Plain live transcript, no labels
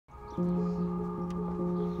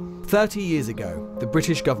30 years ago, the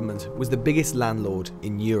British government was the biggest landlord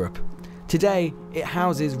in Europe. Today, it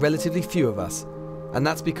houses relatively few of us, and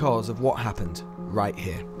that's because of what happened right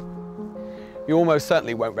here. You almost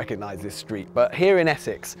certainly won't recognise this street, but here in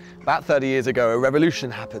Essex, about 30 years ago, a revolution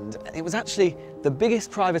happened. It was actually the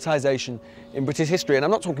biggest privatisation in British history, and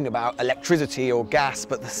I'm not talking about electricity or gas,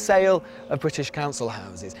 but the sale of British council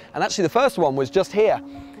houses. And actually the first one was just here,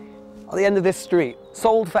 at the end of this street,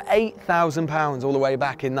 sold for £8,000 all the way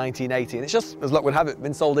back in 1980, and it's just, as luck would have it,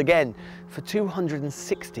 been sold again for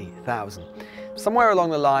 £260,000. Somewhere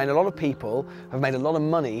along the line, a lot of people have made a lot of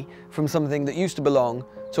money from something that used to belong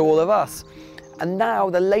to all of us. And now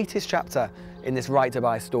the latest chapter in this right to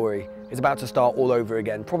buy story is about to start all over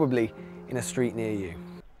again, probably in a street near you.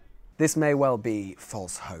 This may well be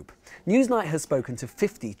false hope. Newsnight has spoken to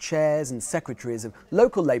 50 chairs and secretaries of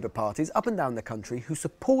local Labour parties up and down the country who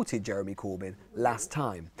supported Jeremy Corbyn last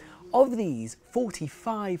time. Of these,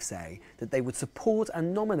 45 say that they would support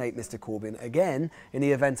and nominate Mr Corbyn again in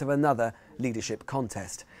the event of another leadership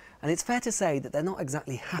contest. And it's fair to say that they're not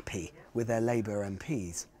exactly happy with their Labour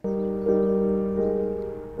MPs.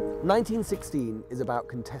 1916 is about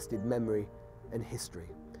contested memory and history.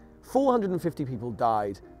 450 people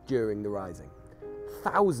died during the Rising.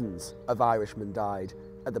 Thousands of Irishmen died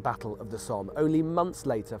at the Battle of the Somme, only months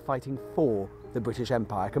later fighting for the British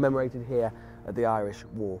Empire, commemorated here at the Irish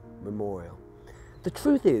War Memorial. The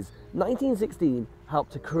truth is, 1916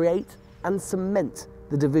 helped to create and cement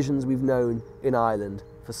the divisions we've known in Ireland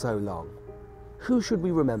for so long. Who should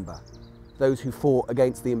we remember? Those who fought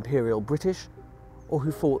against the Imperial British, or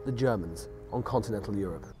who fought the Germans on continental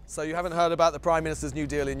Europe? So you haven't heard about the Prime Minister's New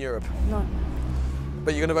Deal in Europe? No.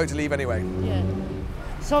 But you're going to vote to leave anyway? Yeah.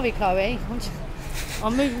 Sorry, Chloe.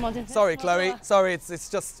 I'm moving my... Sorry, Chloe. Sorry, it's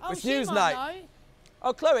just... Oh, it's Newsnight.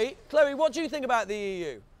 Oh, Chloe, what do you think about the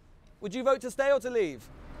EU? Would you vote to stay or to leave?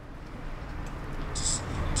 To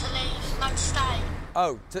leave, no, to stay.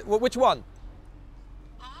 Oh, well, which one?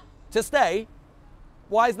 Huh? To stay?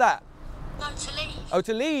 Why is that? No, to leave. Oh,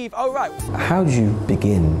 to leave? Oh, right. How do you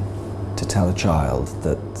begin to tell a child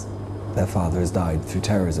that their father has died through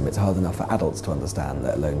terrorism? It's hard enough for adults to understand,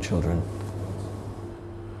 let alone children.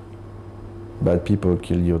 Bad people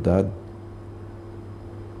kill your dad.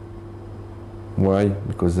 Why?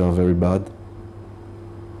 Because they are very bad.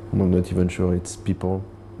 I'm not even sure it's people,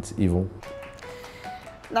 it's evil.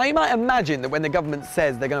 Now you might imagine that when the government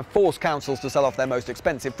says they're going to force councils to sell off their most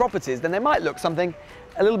expensive properties, then they might look something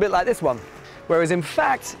a little bit like this one. Whereas in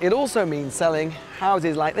fact, it also means selling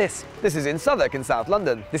houses like this. This is in Southwark in South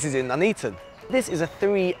London. This is in Nuneaton. This is a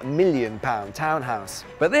 £3 million townhouse.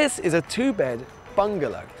 But this is a 2-bed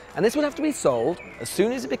bungalow. And this would have to be sold as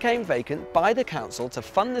soon as it became vacant by the council to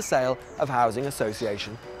fund the sale of housing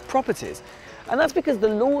association properties. And that's because the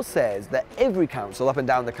law says that every council up and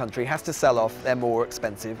down the country has to sell off their more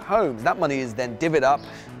expensive homes. That money is then divvied up,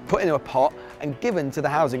 put into a pot and given to the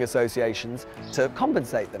housing associations to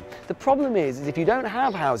compensate them. The problem is if you don't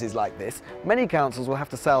have houses like this, many councils will have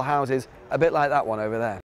to sell houses a bit like that one over there.